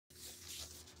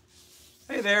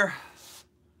Hey there.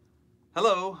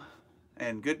 Hello,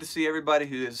 and good to see everybody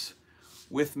who is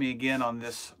with me again on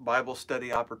this Bible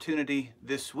study opportunity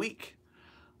this week.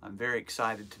 I'm very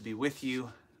excited to be with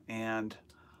you, and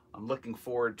I'm looking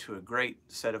forward to a great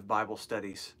set of Bible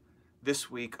studies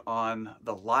this week on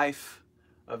the life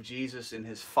of Jesus in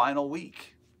his final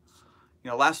week.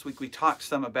 Last week we talked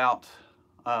some about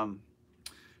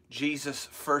Jesus'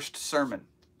 first sermon.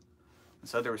 And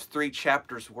so there was 3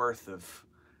 chapters worth of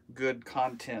good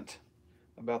content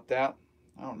about that.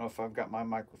 I don't know if I've got my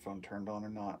microphone turned on or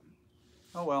not.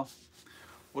 Oh well,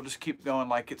 we'll just keep going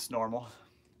like it's normal.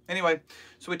 Anyway,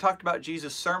 so we talked about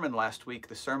Jesus' sermon last week,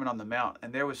 the Sermon on the Mount,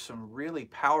 and there was some really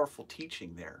powerful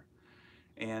teaching there.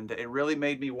 And it really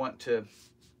made me want to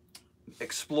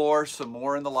explore some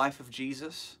more in the life of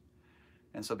Jesus.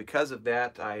 And so because of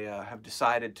that, I have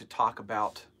decided to talk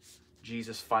about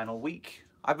Jesus' final week.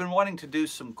 I've been wanting to do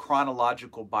some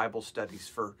chronological Bible studies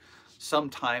for some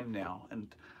time now,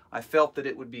 and I felt that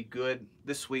it would be good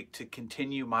this week to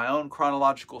continue my own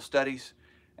chronological studies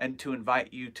and to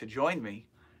invite you to join me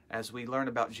as we learn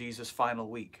about Jesus' final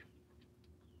week.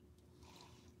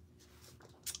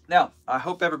 Now, I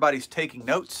hope everybody's taking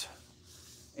notes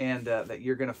and that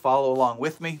you're going to follow along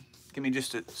with me. Give me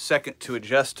just a second to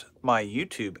adjust my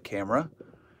YouTube camera.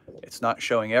 It's not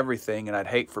showing everything, and I'd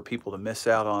hate for people to miss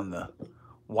out on the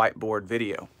whiteboard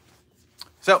video.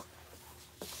 So,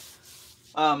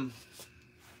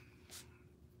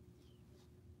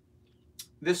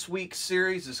 this week's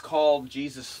series is called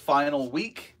Jesus' Final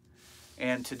Week,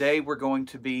 and today we're going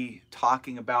to be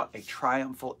talking about a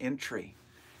triumphal entry,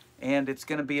 and it's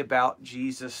going to be about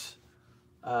Jesus'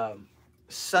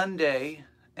 Sunday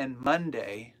and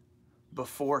Monday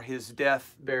before his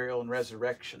death, burial, and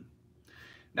resurrection.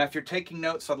 Now, if you're taking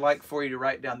notes, I'd like for you to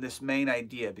write down this main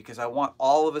idea, because I want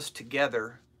all of us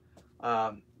together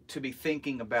to be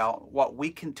thinking about what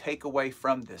we can take away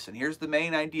from this. And here's the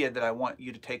main idea that I want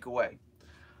you to take away.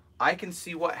 I can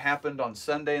see what happened on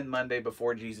Sunday and Monday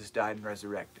before Jesus died and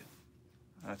resurrected.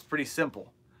 That's pretty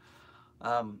simple.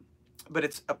 But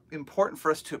it's important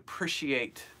for us to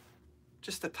appreciate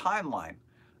just the timeline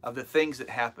of the things that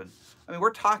happened. I mean,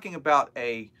 we're talking about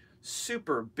a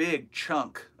super big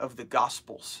chunk of the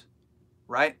Gospels,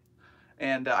 right?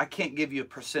 And I can't give you a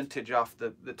percentage off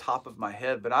the top of my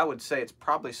head, but I would say it's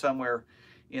probably somewhere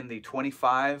in the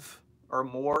 25 or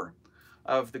more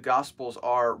of the Gospels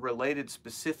are related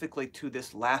specifically to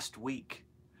this last week.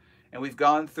 And we've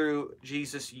gone through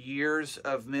Jesus' years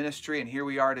of ministry, and here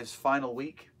we are at his final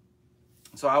week.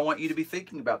 So I want you to be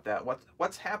thinking about that.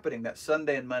 What's happening that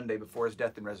Sunday and Monday before his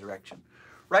death and resurrection?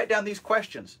 Write down these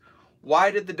questions.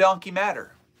 Why did the donkey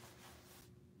matter?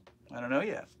 I don't know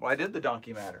yet. Why did the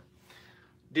donkey matter?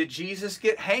 Did Jesus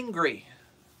get hangry?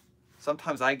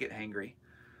 Sometimes I get hangry.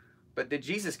 But did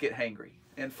Jesus get hangry?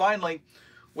 And finally,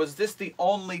 was this the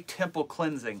only temple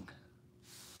cleansing?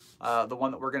 The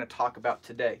one that we're going to talk about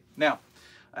today. Now,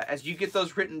 as you get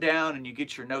those written down and you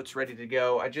get your notes ready to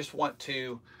go, I just want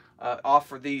to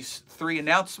offer these 3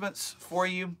 announcements for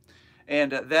you.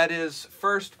 And that is,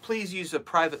 first, please use a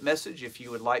private message if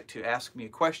you would like to ask me a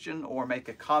question or make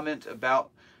a comment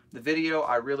about the video.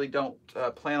 I really don't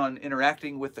plan on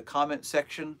interacting with the comment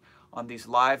section on these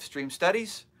live stream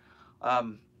studies.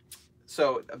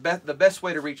 So the best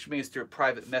way to reach me is through a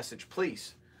private message,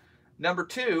 please. Number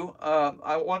 2,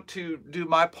 I want to do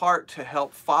my part to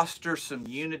help foster some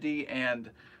unity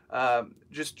and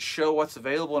just show what's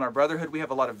available in our brotherhood. We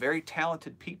have a lot of very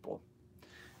talented people.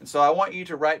 And so I want you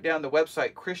to write down the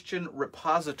website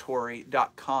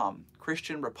christianrepository.com,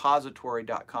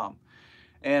 christianrepository.com.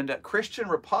 And Christian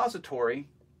Repository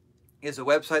is a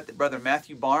website that Brother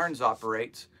Matthew Barnes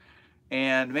operates.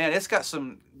 And man, it's got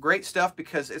some great stuff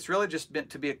because it's really just meant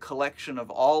to be a collection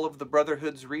of all of the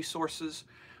Brotherhood's resources.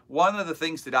 One of the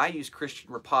things that I use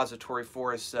Christian Repository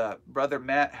for is Brother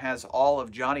Matt has all of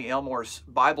Johnny Elmore's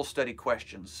Bible study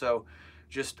questions. So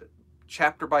just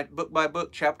chapter by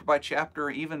book, chapter by chapter,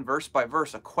 even verse by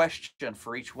verse, a question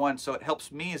for each one. So it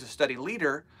helps me as a study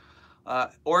leader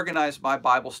organize my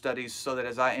Bible studies so that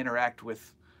as I interact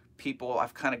with people,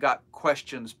 I've kind of got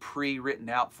questions pre-written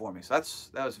out for me. So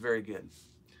that was very good.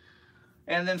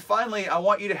 And then finally, I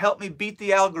want you to help me beat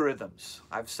the algorithms.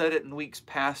 I've said it in weeks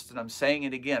past and I'm saying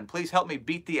it again. Please help me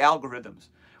beat the algorithms.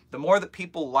 The more that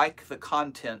people like the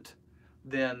content,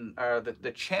 then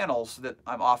the channels that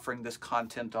I'm offering this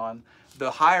content on, the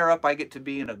higher up I get to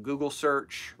be in a Google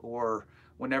search or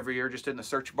whenever you're just in the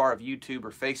search bar of YouTube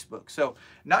or Facebook. So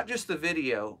not just the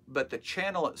video, but the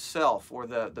channel itself or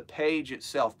the page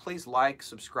itself. Please like,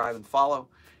 subscribe, and follow,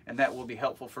 and that will be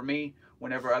helpful for me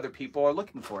whenever other people are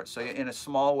looking for it. So in a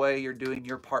small way, you're doing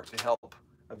your part to help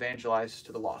evangelize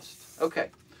to the lost. Okay,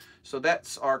 so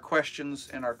that's our questions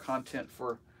and our content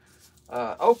for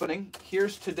opening.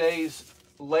 Here's today's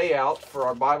layout for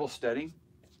our Bible study.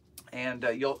 And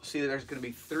you'll see that there's going to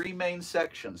be three main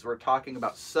sections. We're talking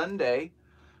about Sunday,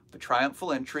 the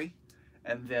triumphal entry,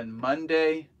 and then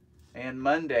Monday and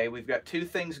Monday. We've got two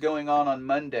things going on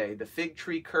Monday, the fig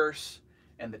tree curse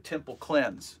and the temple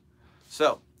cleanse.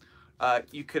 So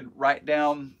you could write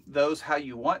down those how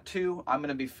you want to. I'm going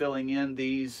to be filling in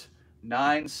these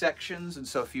 9 sections. And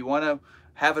so if you want to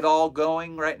have it all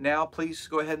going right now, please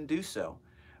go ahead and do so.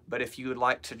 But if you would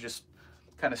like to just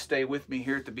kind of stay with me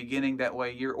here at the beginning, that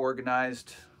way you're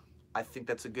organized, I think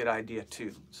that's a good idea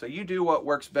too. So you do what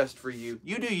works best for you.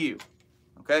 You do you,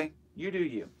 okay? You do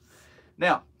you.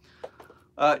 Now,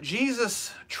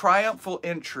 Jesus' triumphal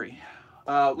entry.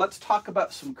 Let's talk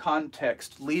about some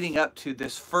context leading up to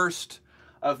this first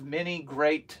of many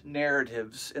great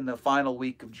narratives in the final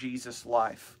week of Jesus'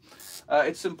 life.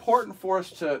 It's important for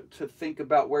us to think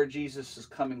about where Jesus is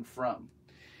coming from.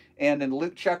 And in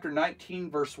Luke chapter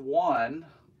 19, verse 1,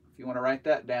 if you want to write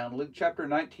that down, Luke chapter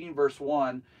 19, verse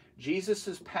 1, Jesus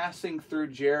is passing through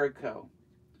Jericho.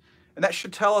 And that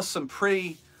should tell us some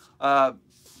pretty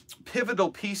pivotal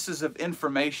pieces of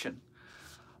information.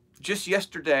 Just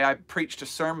yesterday, I preached a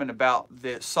sermon about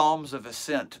the Psalms of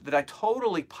Ascent that I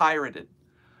totally pirated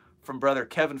from Brother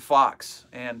Kevin Fox.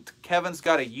 And Kevin's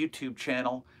got a YouTube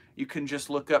channel. You can just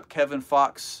look up Kevin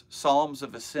Fox Psalms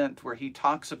of Ascent, where he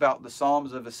talks about the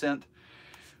Psalms of Ascent.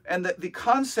 And the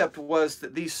concept was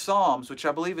that these Psalms, which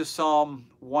I believe is Psalm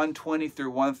 120 through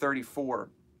 134.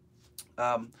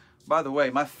 By the way,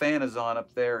 my fan is on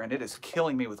up there, and it is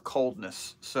killing me with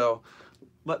coldness. So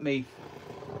let me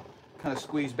kind of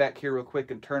squeeze back here real quick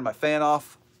and turn my fan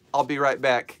off. I'll be right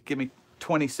back. Give me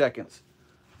 20 seconds.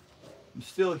 I'm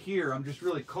still here. I'm just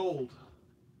really cold.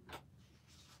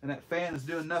 And that fan is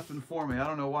doing nothing for me. I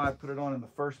don't know why I put it on in the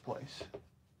first place.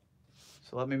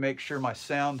 So let me make sure my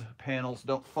sound panels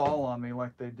don't fall on me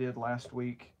like they did last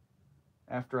week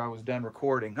after I was done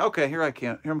recording. Okay, here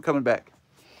I'm coming back.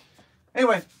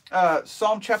 Anyway,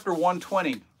 Psalm chapter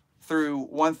 120 through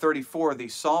 134,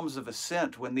 these Psalms of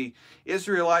Ascent, when the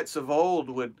Israelites of old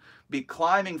would be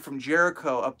climbing from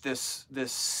Jericho up this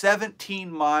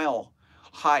 17-mile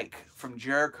hike from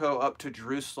Jericho up to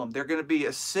Jerusalem. They're going to be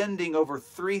ascending over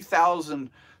 3,000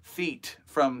 feet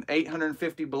from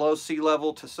 850 below sea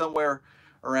level to somewhere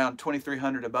around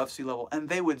 2,300 above sea level. And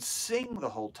they would sing the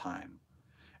whole time.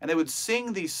 And they would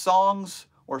sing these songs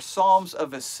or Psalms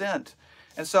of Ascent.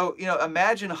 And so,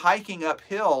 imagine hiking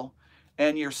uphill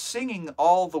and you're singing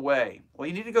all the way. Well,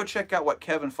 you need to go check out what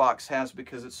Kevin Fox has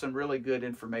because it's some really good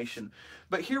information.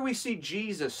 But here we see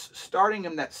Jesus starting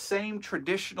in that same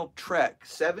traditional trek,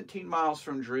 17 miles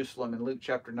from Jerusalem in Luke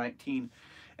chapter 19,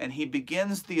 and he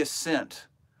begins the ascent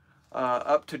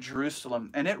up to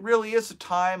Jerusalem. And it really is a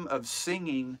time of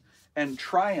singing and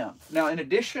triumph. Now, in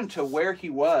addition to where he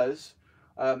was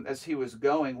as he was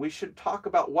going, we should talk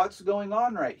about what's going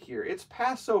on right here. It's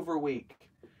Passover week.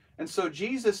 And so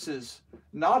Jesus is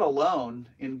not alone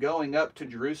in going up to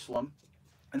Jerusalem.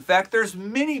 In fact, there's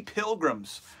many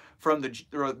pilgrims from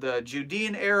the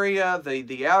Judean area,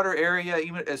 the outer area,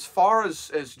 even as far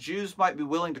as Jews might be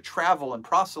willing to travel, and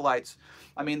proselytes.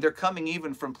 I mean, they're coming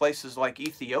even from places like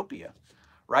Ethiopia,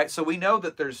 right? So we know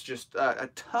that there's just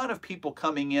a ton of people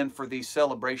coming in for these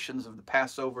celebrations of the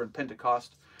Passover and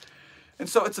Pentecost. And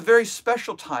so it's a very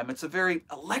special time. It's a very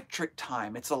electric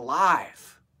time. It's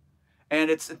alive. And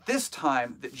it's at this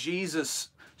time that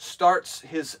Jesus starts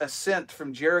his ascent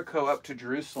from Jericho up to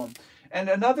Jerusalem. And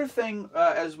another thing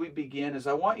as we begin is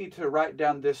I want you to write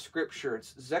down this scripture.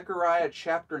 It's Zechariah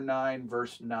chapter 9,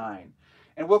 verse 9.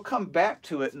 And we'll come back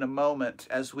to it in a moment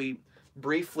as we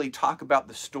briefly talk about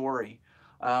the story.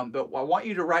 But I want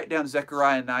you to write down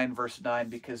Zechariah 9, verse 9,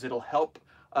 because it'll help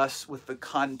us with the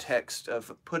context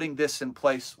of putting this in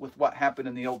place with what happened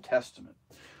in the Old Testament.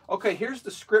 Okay, here's the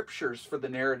scriptures for the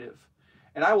narrative.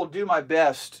 And I will do my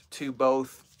best to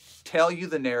both tell you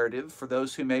the narrative for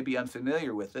those who may be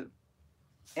unfamiliar with it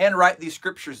and write these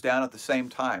scriptures down at the same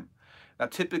time. Now,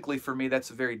 typically for me, that's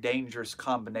a very dangerous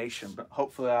combination, but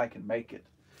hopefully I can make it.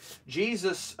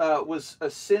 Jesus was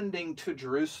ascending to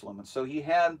Jerusalem, and so he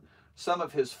had some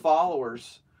of his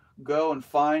followers go and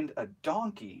find a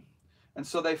donkey. And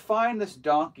so they find this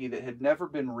donkey that had never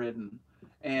been ridden,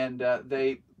 and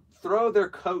they throw their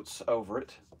coats over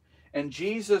it. And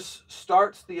Jesus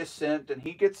starts the ascent, and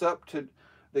he gets up to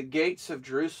the gates of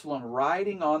Jerusalem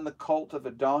riding on the colt of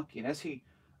a donkey. And as he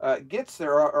gets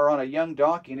there, or on a young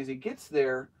donkey, and as he gets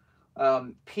there,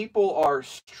 people are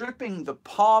stripping the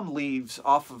palm leaves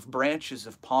off of branches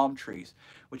of palm trees,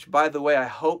 which, by the way, I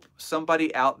hope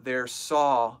somebody out there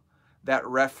saw that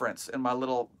reference in my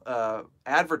little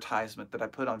advertisement that I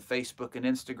put on Facebook and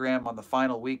Instagram on the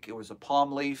final week. It was a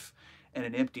palm leaf and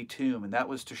an empty tomb, and that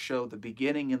was to show the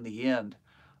beginning and the end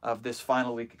of this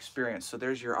final week experience. So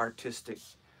there's your artistic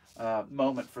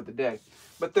moment for the day.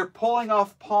 But they're pulling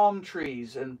off palm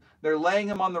trees and they're laying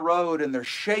them on the road and they're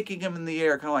shaking them in the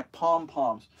air, kind of like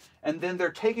pom-poms. And then they're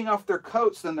taking off their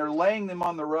coats and they're laying them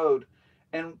on the road.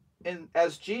 And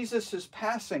as Jesus is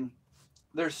passing,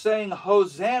 they're saying,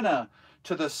 Hosanna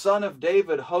to the Son of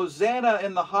David. Hosanna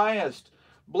in the highest.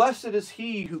 Blessed is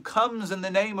he who comes in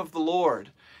the name of the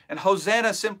Lord. And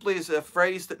Hosanna simply is a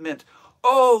phrase that meant,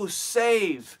 oh,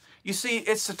 save. You see,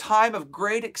 it's a time of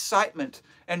great excitement.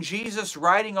 And Jesus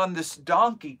riding on this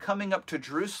donkey coming up to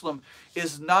Jerusalem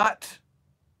is not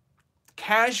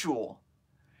casual.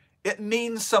 It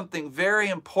means something very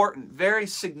important, very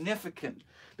significant.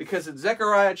 Because in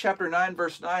Zechariah chapter 9,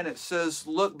 verse 9, it says,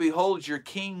 look, behold, your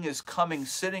king is coming,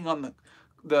 sitting on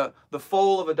the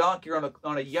foal of a donkey, or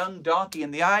on a young donkey.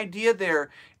 And the idea there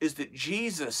is that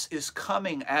Jesus is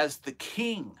coming as the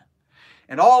king.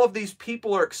 And all of these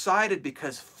people are excited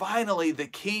because finally the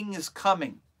king is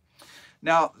coming.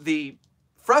 Now, the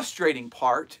frustrating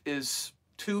part is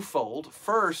twofold.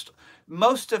 First,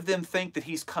 most of them think that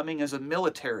he's coming as a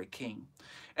military king,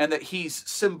 and that he's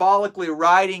symbolically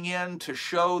riding in to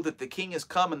show that the king is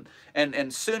coming,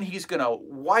 and soon he's going to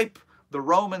wipe the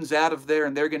Romans out of there,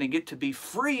 and they're going to get to be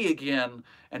free again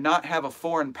and not have a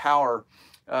foreign power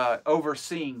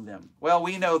overseeing them. Well,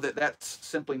 we know that that's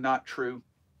simply not true.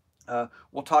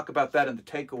 We'll talk about that in the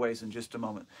takeaways in just a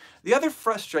moment. The other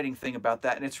frustrating thing about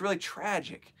that, and it's really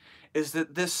tragic, is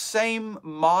that this same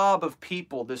mob of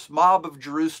people, this mob of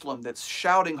Jerusalem that's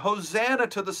shouting, Hosanna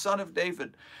to the Son of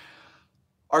David,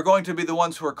 are going to be the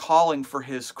ones who are calling for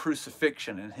his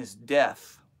crucifixion and his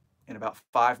death in about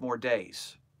 5 more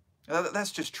days. Now,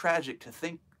 that's just tragic to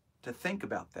think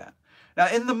about that. Now,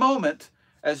 in the moment,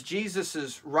 as Jesus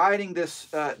is riding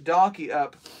this donkey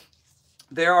up,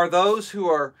 there are those who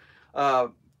are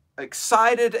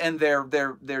excited, and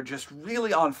they're just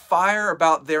really on fire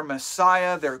about their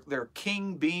Messiah, their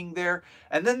king being there.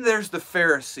 And then there's the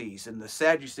Pharisees and the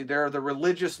Sadducees. There are the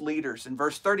religious leaders. In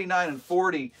verse 39 and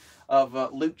 40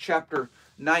 of Luke chapter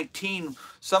 19,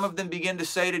 some of them begin to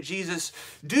say to Jesus,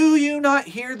 do you not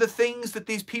hear the things that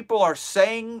these people are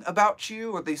saying about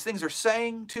you, or these things are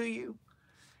saying to you?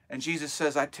 And Jesus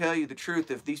says, I tell you the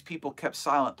truth, if these people kept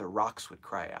silent, the rocks would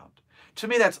cry out. To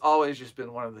me, that's always just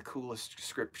been one of the coolest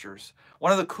scriptures,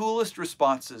 one of the coolest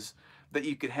responses that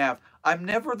you could have. I'm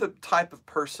never the type of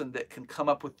person that can come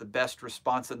up with the best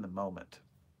response in the moment.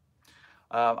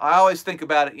 I always think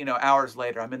about it, hours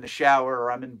later. I'm in the shower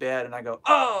or I'm in bed and I go,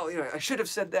 oh, I should have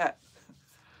said that.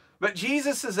 But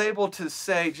Jesus is able to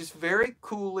say just very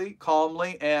coolly,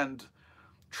 calmly, and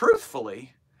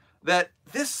truthfully that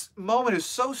this moment is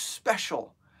so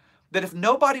special that if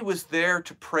nobody was there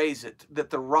to praise it, that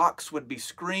the rocks would be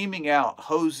screaming out,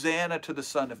 Hosanna to the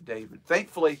Son of David.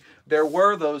 Thankfully, there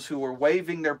were those who were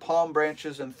waving their palm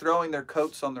branches and throwing their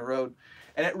coats on the road.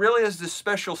 And it really is this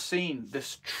special scene,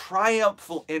 this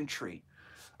triumphal entry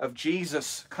of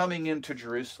Jesus coming into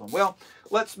Jerusalem. Well,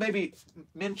 let's maybe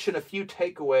mention a few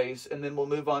takeaways, and then we'll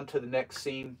move on to the next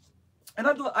scene. And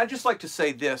I'd just like to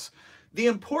say this. The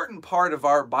important part of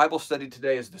our Bible study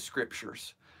today is the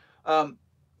Scriptures.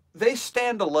 They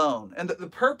stand alone. And the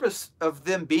purpose of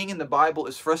them being in the Bible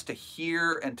is for us to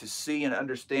hear and to see and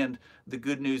understand the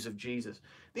good news of Jesus.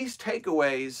 These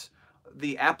takeaways,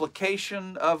 the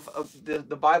application of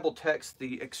the Bible text,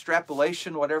 the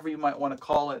extrapolation, whatever you might want to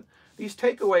call it, these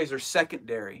takeaways are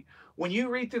secondary. When you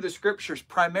read through the Scriptures,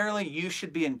 primarily you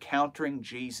should be encountering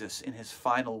Jesus in his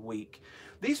final week.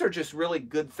 These are just really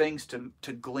good things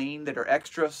to glean that are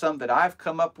extra, some that I've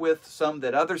come up with, some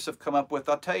that others have come up with.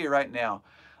 I'll tell you right now,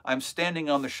 I'm standing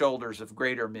on the shoulders of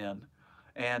greater men.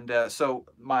 And so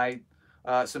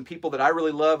some people that I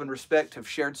really love and respect have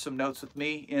shared some notes with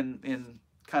me in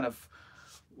kind of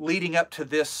leading up to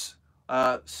this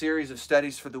series of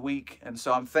studies for the week. And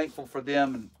so I'm thankful for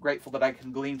them and grateful that I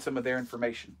can glean some of their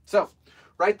information. So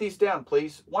write these down,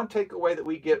 please. One takeaway that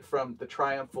we get from the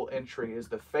triumphal entry is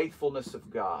the faithfulness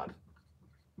of God.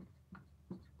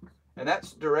 And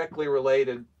that's directly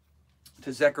related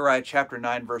to Zechariah chapter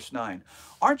 9, verse 9.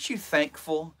 Aren't you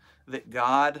thankful that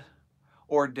God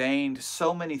ordained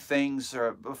so many things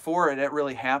before it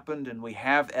really happened, and we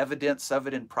have evidence of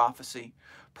it in prophecy?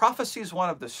 Prophecy is one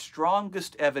of the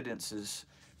strongest evidences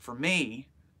for me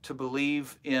to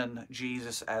believe in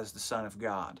Jesus as the Son of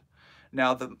God.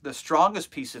 Now, the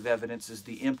strongest piece of evidence is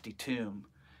the empty tomb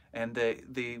and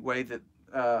the way that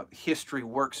history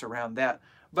works around that.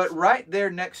 But right there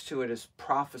next to it is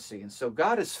prophecy. And so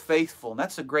God is faithful. And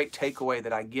that's a great takeaway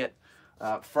that I get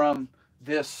from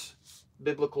this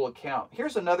biblical account.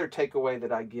 Here's another takeaway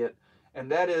that I get,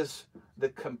 and that is the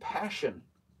compassion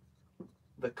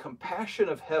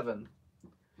of heaven.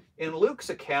 In Luke's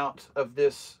account of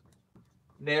this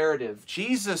narrative,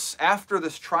 Jesus, after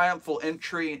this triumphal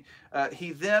entry,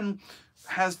 he then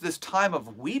has this time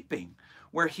of weeping,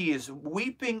 where he is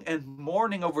weeping and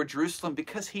mourning over Jerusalem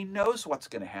because he knows what's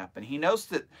going to happen. He knows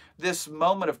that this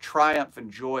moment of triumph and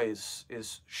joy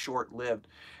is short-lived.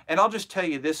 And I'll just tell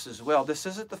you this as well. This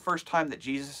isn't the first time that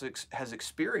Jesus has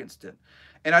experienced it.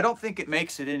 And I don't think it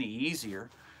makes it any easier.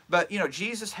 But, you know,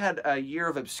 Jesus had a year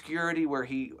of obscurity where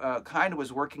he kind of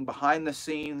was working behind the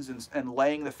scenes and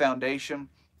laying the foundation.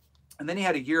 And then he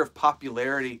had a year of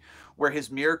popularity where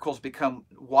his miracles become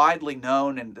widely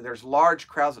known and there's large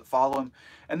crowds that follow him.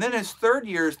 And then his third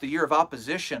year is the year of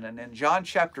opposition. And in John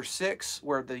chapter 6,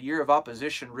 where the year of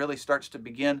opposition really starts to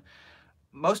begin,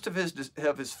 most of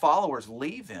his followers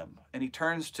leave him, and he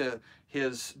turns to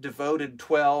his devoted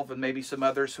 12 and maybe some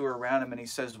others who are around him, and he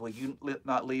says, "Will you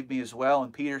not leave me as well?"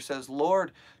 And Peter says,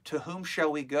 "Lord, to whom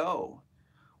shall we go?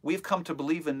 We've come to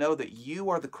believe and know that you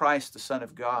are the Christ, the Son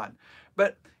of God."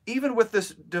 But even with this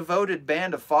devoted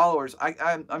band of followers,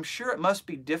 I'm sure it must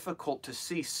be difficult to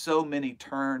see so many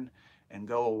turn and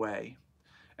go away.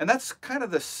 And that's kind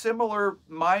of the similar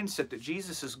mindset that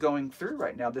Jesus is going through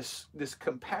right now, this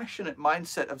compassionate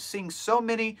mindset of seeing so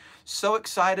many so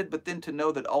excited, but then to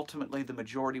know that ultimately the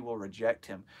majority will reject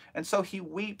him. And so he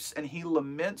weeps and he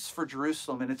laments for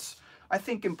Jerusalem. And it's, I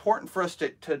think, important for us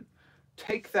to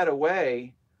take that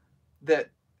away,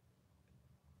 that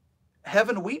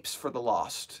heaven weeps for the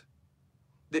lost,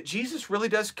 that Jesus really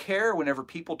does care whenever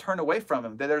people turn away from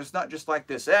him, that there's not just like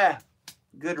this,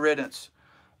 good riddance,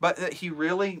 but that he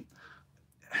really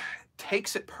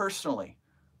takes it personally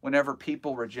whenever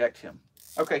people reject him.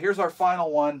 Okay, here's our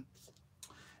final one,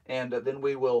 and then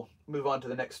we will move on to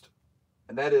the next,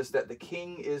 and that is that the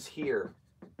king is here.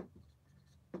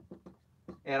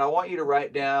 And I want you to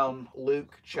write down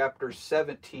Luke chapter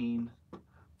 17,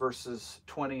 verses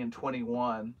 20 and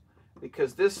 21,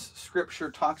 because this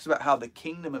scripture talks about how the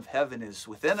kingdom of heaven is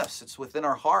within us. It's within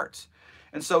our hearts.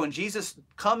 And so when Jesus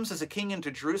comes as a king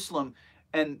into Jerusalem,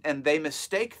 and they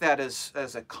mistake that as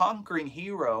a conquering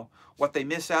hero, what they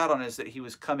miss out on is that he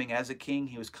was coming as a king.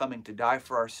 He was coming to die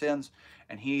for our sins,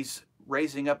 and he's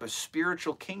raising up a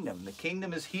spiritual kingdom. The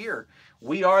kingdom is here.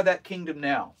 We are that kingdom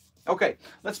now. Okay,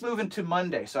 let's move into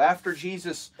Monday. So after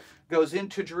Jesus goes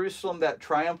into Jerusalem, that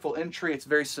triumphal entry, it's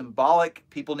very symbolic.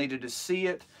 People needed to see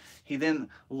it. He then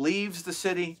leaves the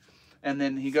city, and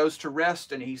then he goes to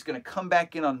rest, and he's going to come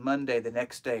back in on Monday, the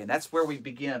next day. And that's where we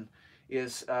begin,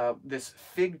 is this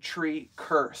fig tree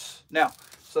curse. Now,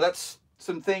 so that's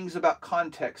some things about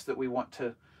context that we want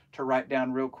to write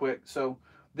down real quick. So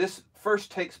this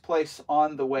first takes place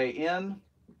on the way in,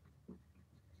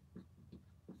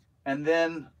 and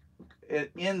then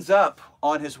it ends up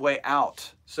on his way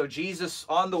out. So Jesus,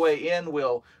 on the way in,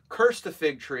 will curse the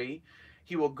fig tree.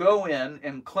 He will go in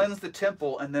and cleanse the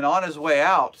temple, and then on his way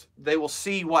out, they will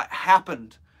see what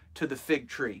happened to the fig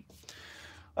tree.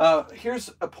 Here's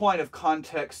a point of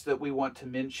context that we want to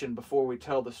mention before we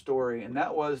tell the story, and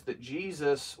that was that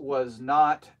Jesus was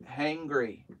not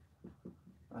hangry.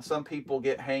 Some people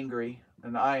get hangry,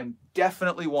 and I am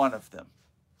definitely one of them.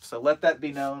 So let that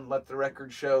be known. Let the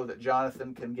record show that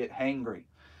Jonathan can get hangry.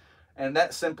 And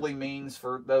that simply means,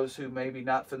 for those who may be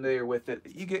not familiar with it,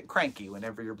 you get cranky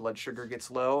whenever your blood sugar gets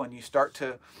low and you start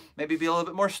to maybe be a little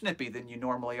bit more snippy than you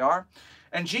normally are.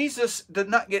 And Jesus did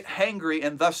not get hangry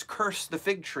and thus curse the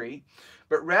fig tree,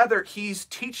 but rather he's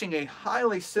teaching a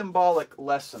highly symbolic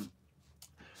lesson.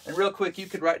 And real quick, you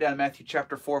could write down Matthew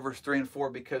chapter 4, verse 3 and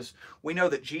 4, because we know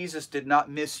that Jesus did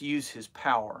not misuse his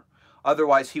power.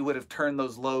 Otherwise, he would have turned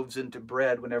those loaves into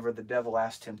bread whenever the devil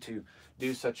asked him to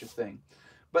do such a thing.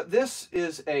 But this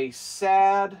is a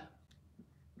sad,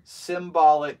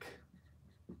 symbolic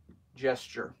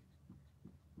gesture.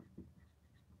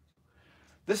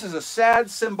 This is a sad,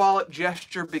 symbolic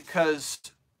gesture because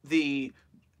the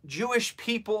Jewish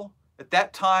people at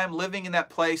that time living in that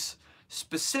place,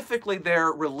 specifically their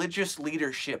religious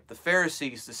leadership, the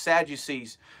Pharisees, the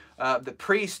Sadducees, the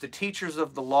priests, the teachers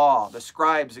of the law, the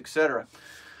scribes, etc.,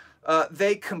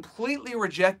 they completely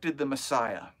rejected the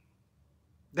Messiah.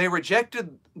 They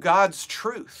rejected God's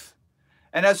truth.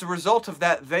 And as a result of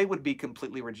that, they would be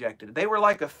completely rejected. They were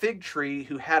like a fig tree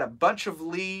who had a bunch of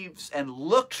leaves and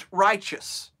looked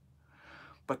righteous.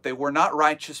 but they were not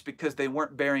righteous because they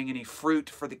weren't bearing any fruit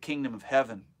for the kingdom of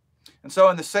heaven. And so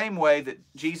in the same way that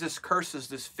Jesus curses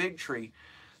this fig tree,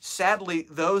 sadly,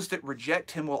 those that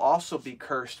reject him will also be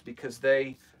cursed because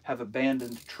they have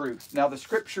abandoned truth. Now, the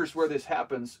scriptures where this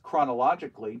happens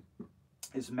chronologically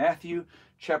is Matthew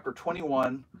chapter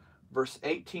 21, verse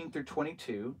 18 through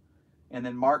 22, and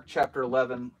then Mark chapter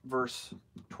 11, verse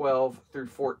 12 through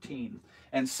 14.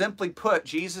 And simply put,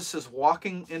 Jesus is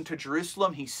walking into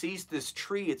Jerusalem. He sees this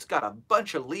tree. It's got a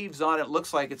bunch of leaves on it. It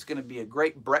looks like it's going to be a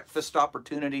great breakfast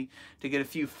opportunity to get a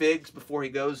few figs before he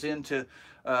goes into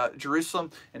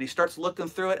Jerusalem. And he starts looking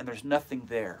through it, and there's nothing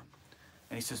there.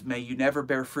 And he says, "May you never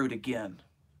bear fruit again."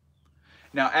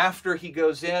 Now, after he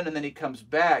goes in and then he comes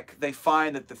back, they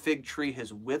find that the fig tree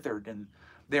has withered, and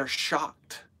they're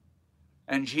shocked.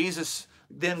 And Jesus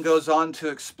then goes on to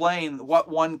explain what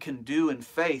one can do in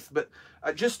faith. But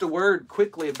just a word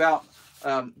quickly about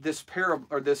this parable,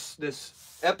 or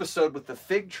this episode with the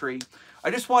fig tree. I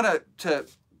just want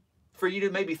for you to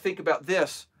maybe think about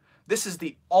this. This is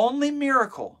the only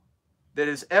miracle that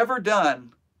is ever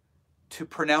done to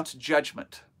pronounce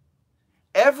judgment.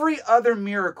 Every other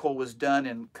miracle was done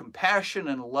in compassion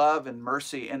and love and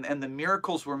mercy, and the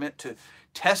miracles were meant to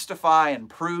testify and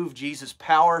prove Jesus'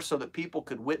 power so that people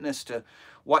could witness to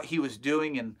what he was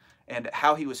doing and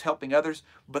how he was helping others.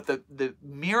 But the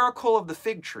miracle of the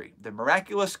fig tree, the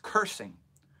miraculous cursing,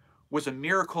 was a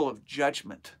miracle of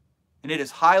judgment. And it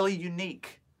is highly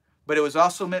unique, but it was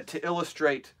also meant to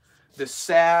illustrate the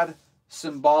sad,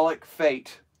 symbolic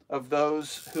fate of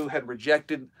those who had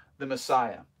rejected the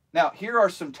Messiah. Now, here are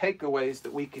some takeaways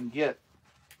that we can get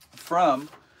from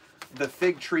the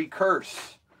fig tree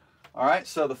curse. All right,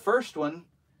 so the first one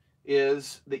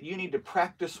is that you need to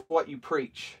practice what you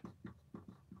preach.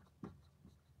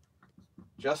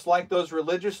 Just like those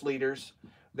religious leaders,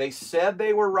 they said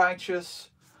they were righteous.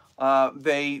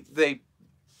 They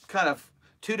kind of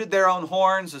tooted their own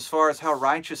horns as far as how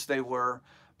righteous they were,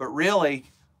 but really,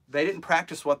 they didn't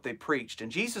practice what they preached.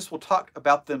 And Jesus will talk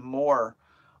about them more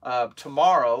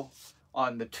tomorrow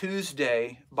on the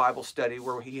Tuesday Bible study,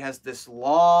 where he has this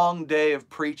long day of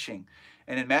preaching.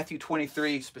 And in Matthew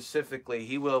 23 specifically,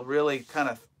 he will really kind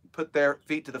of put their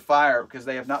feet to the fire because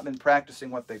they have not been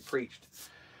practicing what they preached.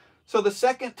 So the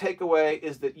second takeaway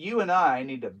is that you and I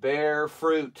need to bear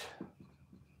fruit.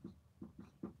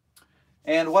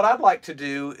 And what I'd like to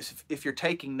do, is, if you're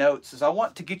taking notes, is I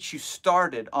want to get you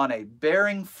started on a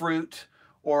bearing fruit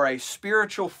or a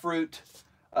spiritual fruit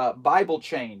Bible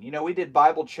chain. You know, we did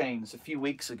Bible chains a few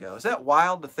weeks ago. Is that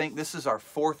wild to think this is our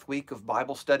 4th week of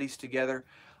Bible studies together?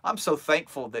 I'm so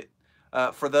thankful that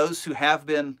for those who have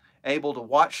been able to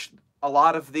watch a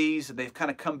lot of these, and they've kind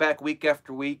of come back week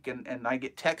after week, and I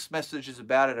get text messages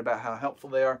about it, about how helpful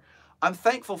they are. I'm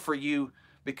thankful for you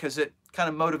because it kind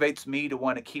of motivates me to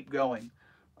want to keep going.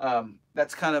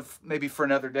 That's kind of maybe for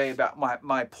another day about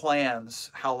my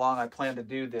plans, how long I plan to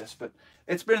do this. But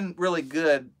it's been really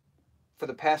good for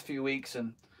the past few weeks,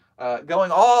 and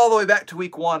going all the way back to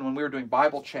week 1 when we were doing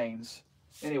Bible chains.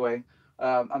 Anyway,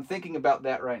 I'm thinking about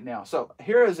that right now. So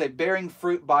here is a bearing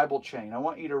fruit Bible chain. I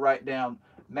want you to write down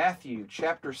Matthew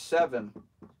chapter 7,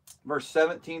 verse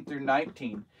 17 through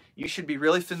 19. You should be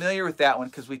really familiar with that one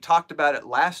because we talked about it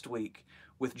last week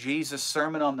with Jesus'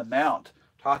 Sermon on the Mount,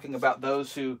 talking about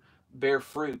those who bear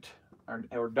fruit,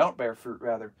 or don't bear fruit,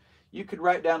 rather. You could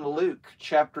write down Luke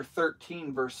chapter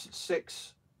 13, verse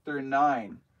 6 through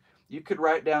 9. You could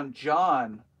write down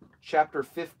John chapter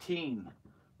 15,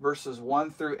 verses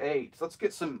 1 through 8. Let's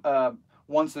get some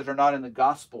ones that are not in the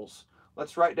Gospels.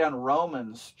 Let's write down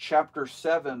Romans chapter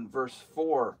 7, verse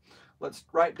 4. Let's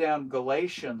write down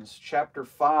Galatians chapter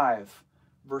 5,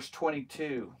 verse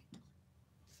 22.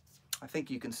 I think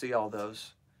you can see all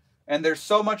those. And there's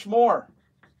so much more.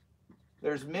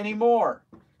 There's many more.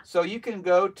 So you can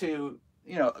go to,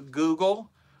 Google,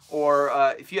 or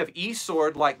if you have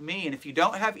eSword like me, and if you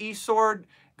don't have eSword,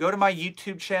 go to my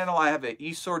YouTube channel. I have an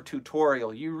eSword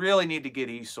tutorial. You really need to get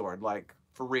eSword, like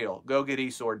for real. Go get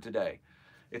eSword today.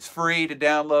 It's free to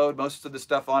download. Most of the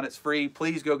stuff on it's free.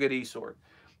 Please go get eSword.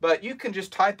 But you can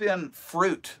just type in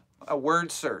fruit, a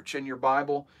word search in your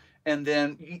Bible, and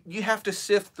then you have to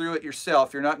sift through it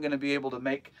yourself. You're not going to be able to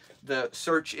make the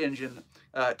search engine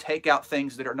take out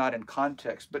things that are not in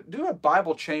context. But do a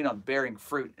Bible chain on bearing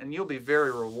fruit, and you'll be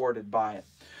very rewarded by it.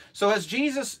 So as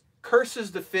Jesus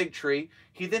curses the fig tree,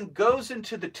 he then goes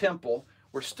into the temple.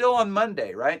 We're still on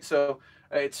Monday, right? So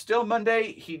it's still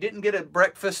Monday. He didn't get a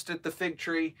breakfast at the fig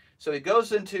tree, so he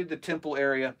goes into the temple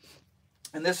area.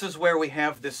 And this is where we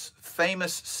have this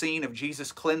famous scene of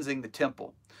Jesus cleansing the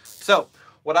temple. So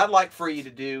what I'd like for you to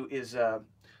do is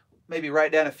maybe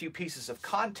write down a few pieces of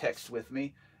context with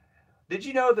me. Did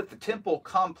you know that the temple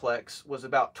complex was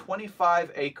about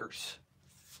 25 acres?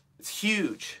 It's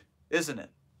huge, isn't it?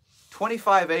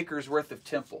 25 acres worth of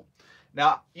temple.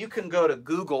 Now, you can go to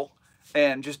Google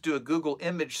and just do a Google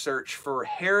image search for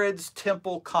Herod's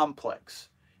Temple Complex.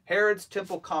 Herod's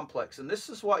Temple Complex. And this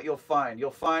is what you'll find.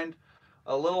 You'll find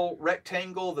a little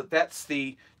rectangle that's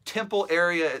the temple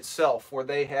area itself, where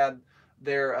they had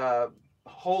their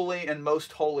holy and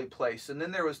most holy place. And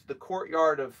then there was the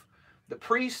courtyard of the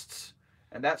priests,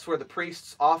 and that's where the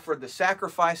priests offered the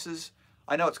sacrifices.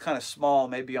 I know it's kind of small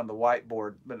maybe on the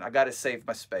whiteboard, but I got to save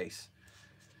my space.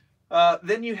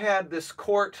 Then you had this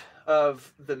court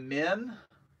of the men,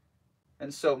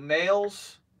 and so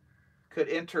males could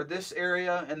enter this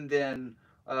area, and then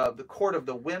the court of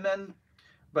the women.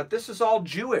 But this is all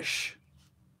Jewish,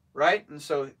 right? And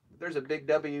so there's a big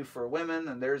W for women,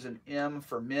 and there's an M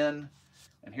for men,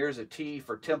 and here's a T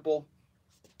for temple.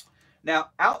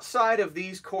 Now, outside of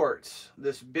these courts,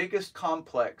 this biggest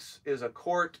complex is a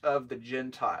court of the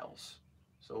Gentiles.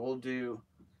 So we'll do,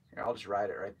 here, I'll just write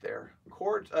it right there.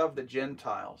 Court of the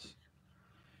Gentiles.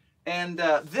 And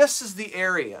this is the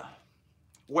area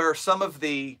where some of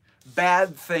the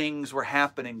bad things were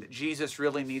happening that Jesus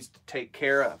really needs to take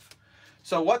care of.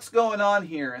 So what's going on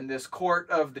here in this court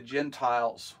of the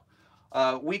Gentiles?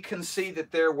 We can see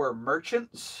that there were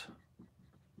merchants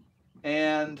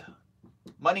and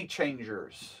money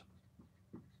changers.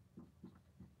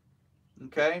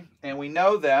 Okay, and we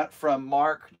know that from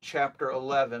Mark chapter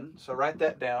 11. So write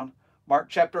that down. Mark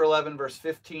chapter 11, verse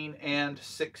 15 and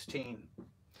 16.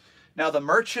 Now the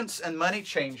merchants and money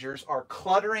changers are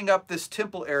cluttering up this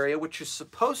temple area, which is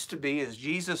supposed to be, as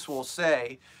Jesus will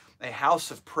say, a house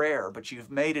of prayer, but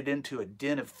you've made it into a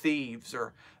den of thieves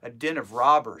or a den of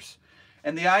robbers.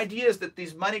 And the idea is that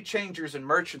these money changers and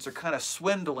merchants are kind of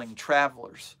swindling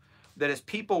travelers. That as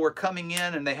people were coming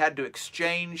in and they had to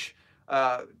exchange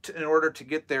in order to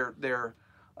get their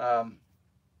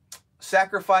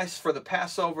sacrifice for the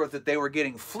Passover, that they were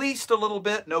getting fleeced a little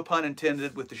bit, no pun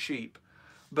intended, with the sheep.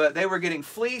 But they were getting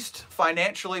fleeced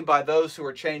financially by those who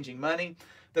were changing money.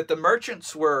 That the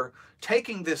merchants were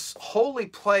taking this holy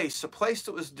place, a place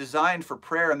that was designed for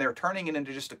prayer, and they were turning it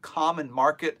into just a common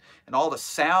market and all the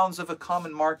sounds of a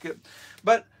common market.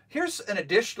 But here's an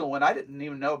additional one. I didn't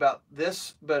even know about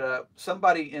this, but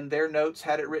somebody in their notes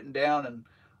had it written down,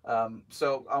 and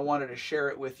so I wanted to share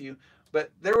it with you. But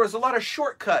there was a lot of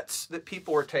shortcuts that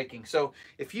people were taking. So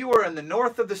if you were in the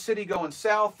north of the city going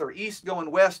south or east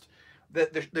going west,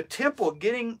 the temple,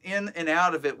 getting in and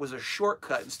out of it was a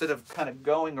shortcut instead of kind of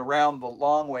going around the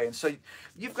long way. And so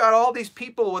you've got all these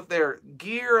people with their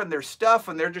gear and their stuff,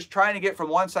 and they're just trying to get from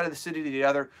one side of the city to the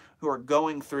other, who are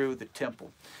going through the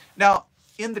temple. Now,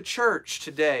 in the church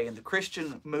today, in the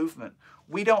Christian movement,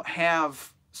 we don't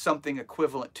have something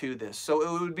equivalent to this. So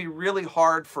it would be really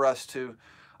hard for us to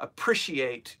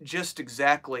appreciate just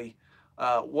exactly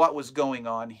what was going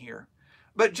on here.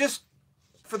 But just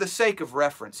for the sake of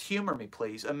reference, humor me,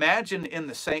 please. Imagine in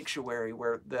the sanctuary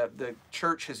where the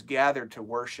church has gathered to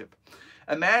worship.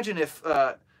 Imagine if,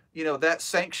 that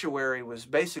sanctuary was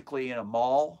basically in a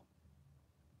mall.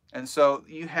 And so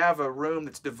you have a room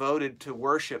that's devoted to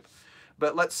worship.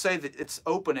 But let's say that it's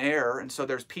open air, and so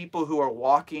there's people who are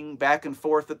walking back and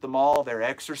forth at the mall. They're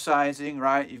exercising,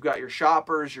 right? You've got your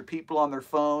shoppers, your people on their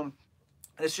phone.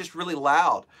 And it's just really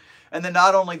loud. And then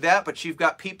not only that, but you've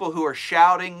got people who are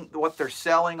shouting what they're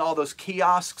selling, all those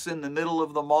kiosks in the middle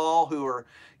of the mall who are,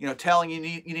 telling you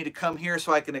need to come here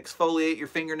so I can exfoliate your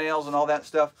fingernails and all that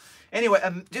stuff. Anyway,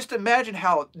 just imagine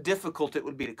how difficult it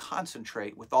would be to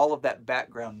concentrate with all of that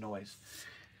background noise.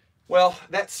 Well,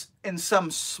 that's in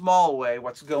some small way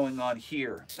what's going on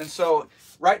here. And so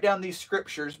write down these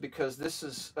scriptures, because this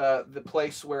is the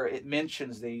place where it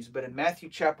mentions these. But in Matthew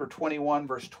chapter 21,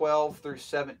 verse 12 through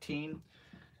 17,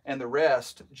 and the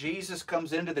rest, Jesus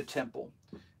comes into the temple,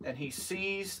 and he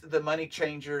sees the money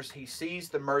changers, he sees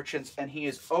the merchants, and he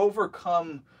is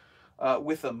overcome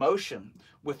with emotion,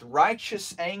 with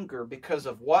righteous anger, because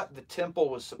of what the temple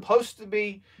was supposed to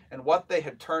be and what they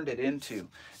had turned it into.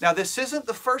 Now, this isn't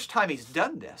the first time he's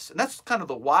done this, and that's kind of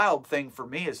the wild thing for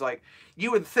me, is like,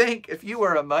 you would think if you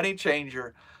were a money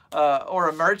changer or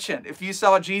a merchant, if you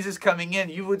saw Jesus coming in,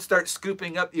 you would start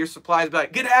scooping up your supplies, be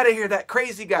like, get out of here, that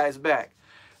crazy guy's back.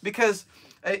 Because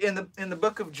in the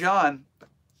book of John,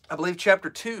 I believe chapter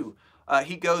 2,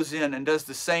 he goes in and does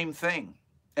the same thing.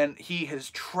 And he is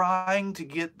trying to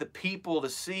get the people to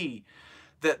see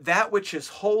that that which is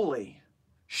holy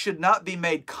should not be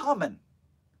made common.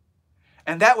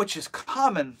 And that which is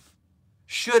common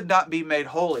should not be made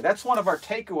holy. That's one of our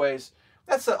takeaways.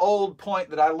 That's an old point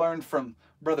that I learned from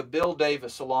Brother Bill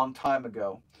Davis a long time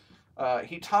ago.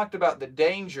 He talked about the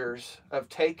dangers of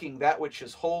taking that which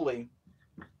is holy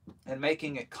and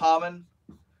making it common,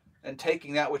 and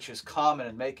taking that which is common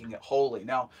and making it holy.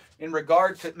 Now, in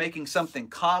regard to making something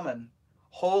common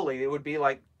holy, it would be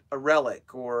like a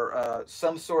relic or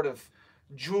some sort of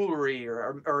jewelry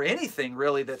or anything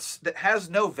really that has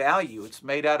no value. It's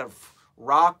made out of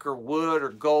rock or wood or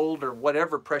gold or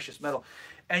whatever precious metal.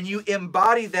 And you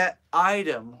embody that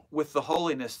item with the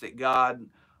holiness that God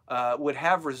would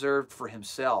have reserved for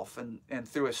himself and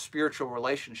through a spiritual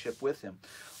relationship with him.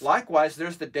 Likewise,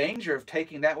 there's the danger of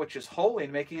taking that which is holy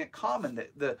and making it common.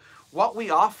 What we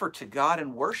offer to God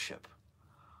in worship,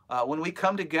 when we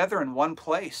come together in one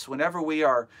place, whenever we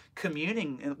are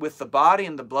communing with the body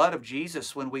and the blood of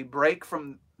Jesus, when we break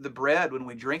from the bread, when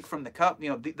we drink from the cup,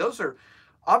 those are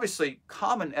obviously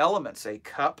common elements. A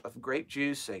cup of grape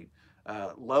juice, a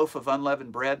loaf of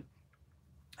unleavened bread.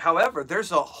 However,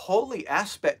 there's a holy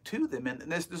aspect to them, and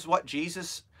this is what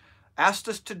Jesus asked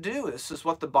us to do. This is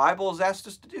what the Bible has asked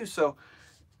us to do. So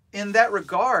in that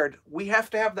regard, we have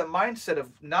to have the mindset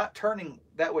of not turning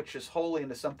that which is holy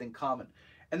into something common.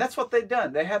 And that's what they've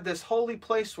done. They had this holy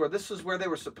place where this is where they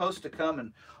were supposed to come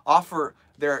and offer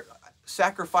their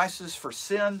sacrifices for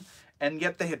sin, and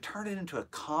yet they had turned it into a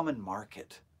common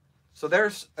market. So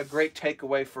there's a great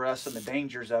takeaway for us and the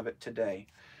dangers of it today.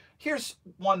 Here's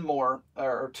one more,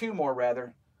 or two more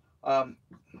rather.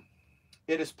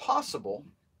 It is possible,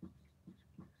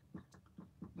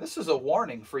 this is a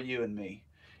warning for you and me,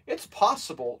 it's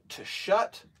possible to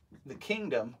shut the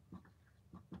kingdom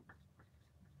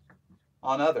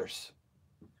on others.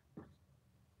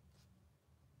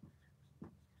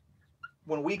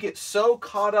 When we get so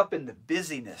caught up in the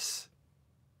busyness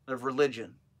of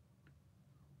religion,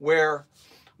 where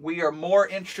we are more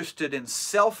interested in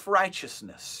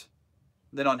self-righteousness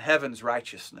than on heaven's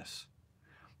righteousness,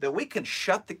 that we can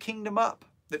shut the kingdom up,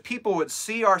 that people would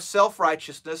see our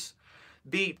self-righteousness,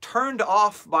 be turned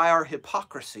off by our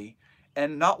hypocrisy,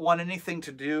 and not want anything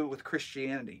to do with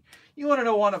Christianity. You want to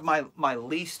know one of my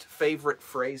least favorite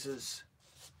phrases?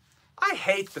 I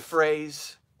hate the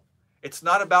phrase, it's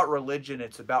not about religion,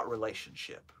 it's about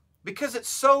relationship, because it's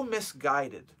so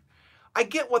misguided. I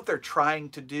get what they're trying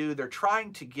to do. They're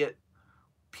trying to get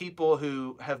people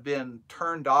who have been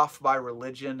turned off by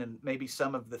religion and maybe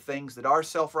some of the things that are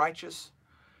self-righteous,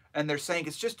 and they're saying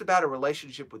it's just about a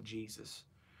relationship with Jesus.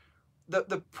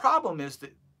 The problem is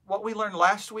that what we learned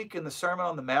last week in the Sermon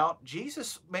on the Mount,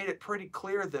 Jesus made it pretty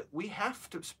clear that we have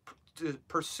to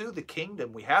pursue the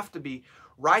kingdom. We have to be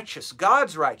righteous.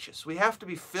 God's righteous. We have to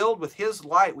be filled with his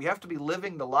light. We have to be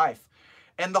living the life.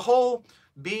 And the whole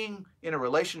being in a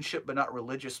relationship but not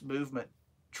religious movement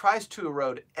tries to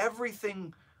erode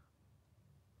everything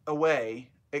away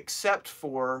except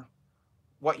for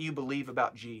what you believe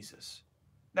about Jesus.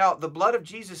 Now, the blood of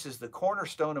Jesus is the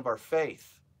cornerstone of our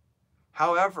faith.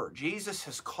 However, Jesus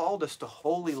has called us to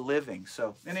holy living.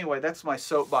 So anyway, that's my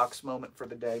soapbox moment for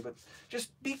the day. But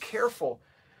just be careful.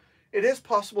 It is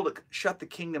possible to shut the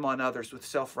kingdom on others with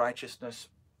self-righteousness,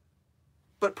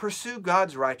 but pursue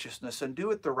God's righteousness and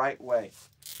do it the right way.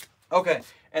 Okay,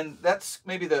 and that's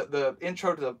maybe the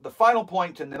intro to the final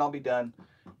point, and then I'll be done.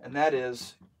 And that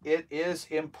is, it is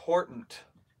important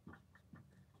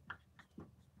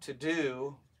to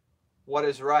do what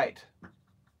is right.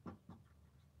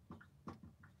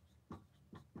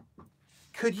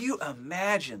 Could you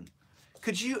imagine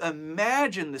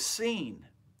the scene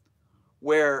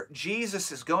where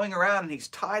Jesus is going around and he's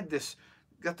got this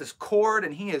cord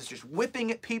and he is just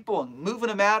whipping at people and moving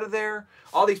them out of there?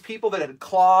 All these people that had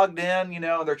clogged in,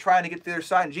 they're trying to get to their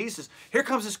side. And Jesus, here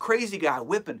comes this crazy guy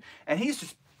whipping, and he's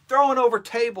just throwing over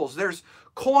tables. There's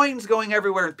coins going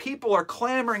everywhere, and people are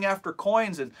clamoring after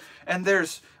coins, and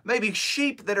there's maybe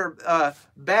sheep that are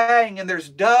baying, and there's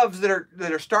doves that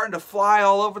are starting to fly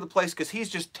all over the place because he's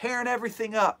just tearing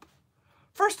everything up.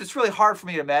 First, it's really hard for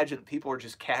me to imagine that people are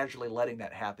just casually letting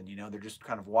that happen. They're just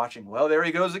kind of watching, well, there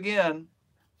he goes again.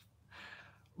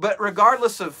 But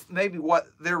regardless of maybe what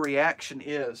their reaction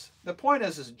is, the point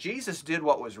is Jesus did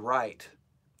what was right,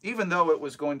 even though it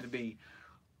was going to be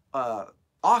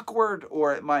awkward,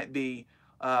 or it might be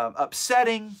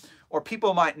upsetting, or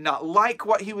people might not like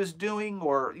what he was doing,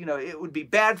 or it would be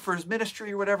bad for his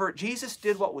ministry or whatever. Jesus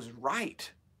did what was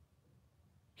right.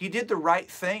 He did the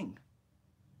right thing.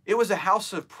 It was a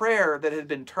house of prayer that had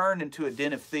been turned into a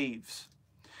den of thieves.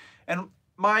 And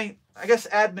my,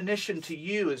 admonition to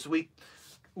you as we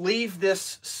leave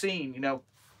this scene,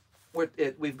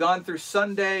 we've gone through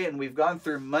Sunday and we've gone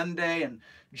through Monday, and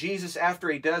Jesus, after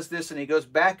he does this and he goes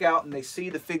back out and they see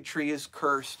the fig tree is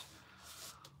cursed,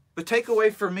 The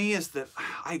takeaway for me is that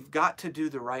I've got to do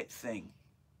the right thing.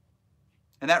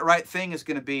 And that right thing is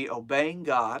going to be obeying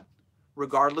God,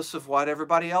 regardless of what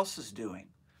everybody else is doing.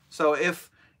 So if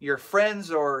your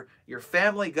friends or your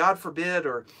family, God forbid,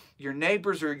 or your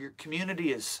neighbors or your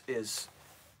community is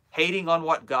hating on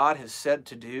what God has said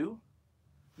to do,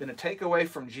 then a takeaway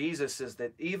from Jesus is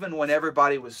that even when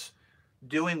everybody was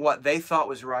doing what they thought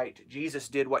was right, Jesus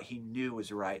did what he knew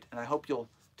was right. And I hope you'll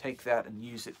take that and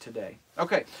use it today.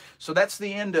 Okay, so that's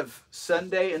the end of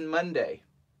Sunday and Monday,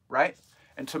 right?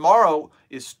 And tomorrow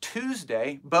is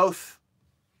Tuesday, both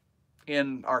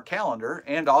in our calendar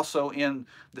and also in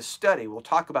the study. We'll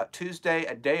talk about Tuesday,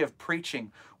 a day of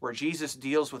preaching where Jesus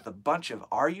deals with a bunch of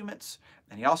arguments,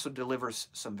 and he also delivers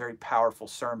some very powerful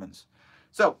sermons.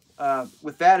 So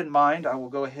with that in mind, I will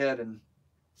go ahead and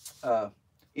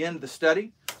end the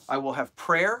study. I will have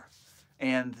prayer,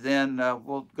 and then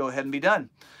we'll go ahead and be done.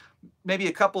 Maybe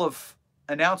a couple of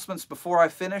announcements before I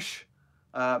finish.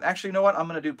 Actually, you know what? I'm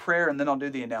going to do prayer, and then I'll do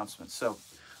the announcements. So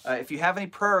if you have any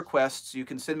prayer requests, you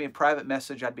can send me a private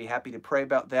message. I'd be happy to pray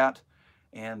about that.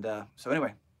 And so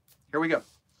anyway, here we go.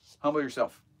 Humble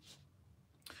yourself.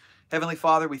 Heavenly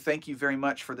Father, we thank you very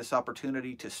much for this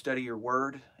opportunity to study your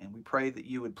word, and we pray that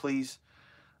you would please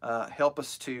help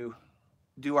us to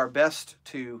do our best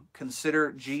to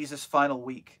consider Jesus' final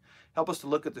week. Help us to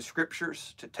look at the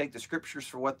scriptures, to take the scriptures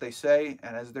for what they say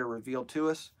and as they're revealed to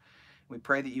us. We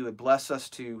pray that you would bless us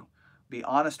to be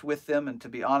honest with them and to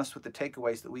be honest with the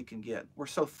takeaways that we can get. We're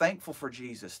so thankful for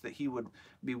Jesus that he would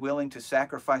be willing to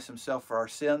sacrifice himself for our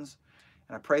sins.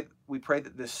 And we pray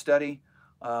that this study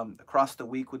across the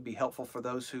week would be helpful for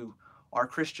those who are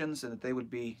Christians and that they would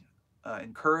be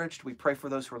encouraged. We pray for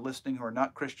those who are listening who are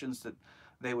not Christians that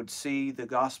they would see the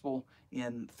gospel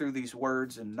through these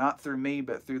words, and not through me,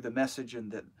 but through the message,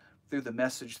 and that through the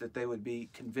message that they would be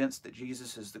convinced that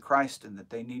Jesus is the Christ and that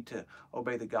they need to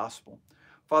obey the gospel.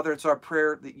 Father, it's our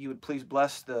prayer that you would please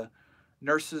bless the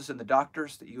nurses and the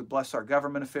doctors, that you would bless our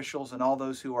government officials and all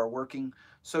those who are working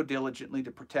so diligently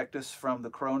to protect us from the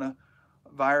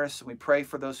coronavirus. And we pray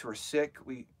for those who are sick.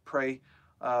 We pray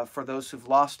for those who've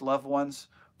lost loved ones.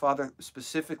 Father,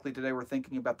 specifically today we're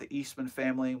thinking about the Eastman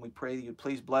family, and we pray that you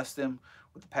please bless them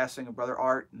with the passing of Brother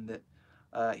Art, and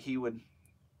that he would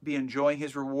be enjoying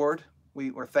his reward.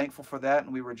 We're thankful for that,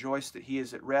 and we rejoice that he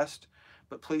is at rest.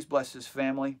 But please bless his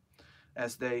family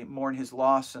as they mourn his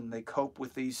loss and they cope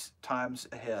with these times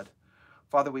ahead.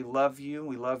 Father, we love you.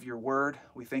 We love your word.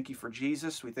 We thank you for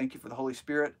Jesus. We thank you for the Holy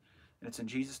Spirit. And it's in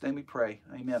Jesus' name we pray.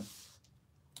 Amen.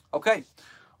 Okay.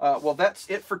 Well, that's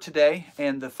it for today.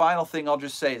 And the final thing I'll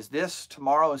just say is this.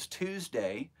 Tomorrow is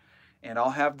Tuesday, and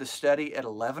I'll have the study at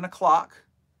 11 o'clock.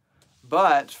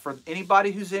 But for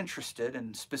anybody who's interested,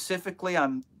 and specifically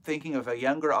I'm thinking of a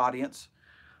younger audience,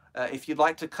 if you'd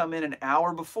like to come in an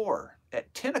hour before,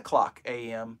 at 10 o'clock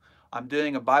a.m., I'm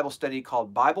doing a Bible study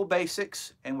called Bible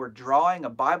Basics, and we're drawing a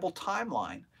Bible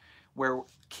timeline where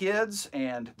kids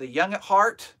and the young at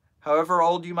heart, however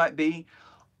old you might be,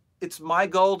 it's my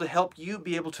goal to help you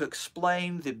be able to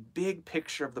explain the big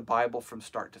picture of the Bible from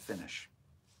start to finish.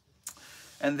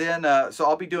 And then, so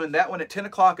I'll be doing that one at 10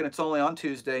 o'clock, and it's only on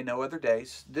Tuesday, no other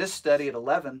days. This study at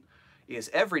 11 is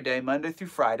every day, Monday through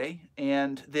Friday.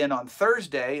 And then on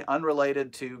Thursday,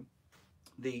 unrelated to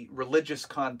the religious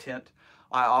content,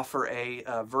 I offer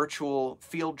a virtual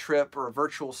field trip or a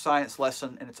virtual science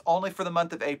lesson, and it's only for the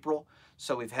month of April.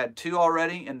 So we've had 2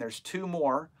 already, and there's 2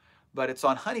 more. But it's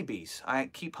on honeybees. I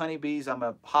keep honeybees. I'm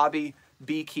a hobby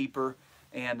beekeeper.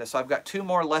 And so I've got 2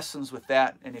 more lessons with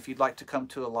that. And if you'd like to come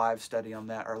to a live study on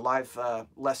that, or live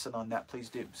lesson on that, please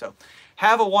do. So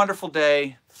have a wonderful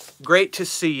day. Great to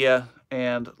see you.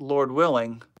 And Lord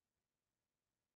willing,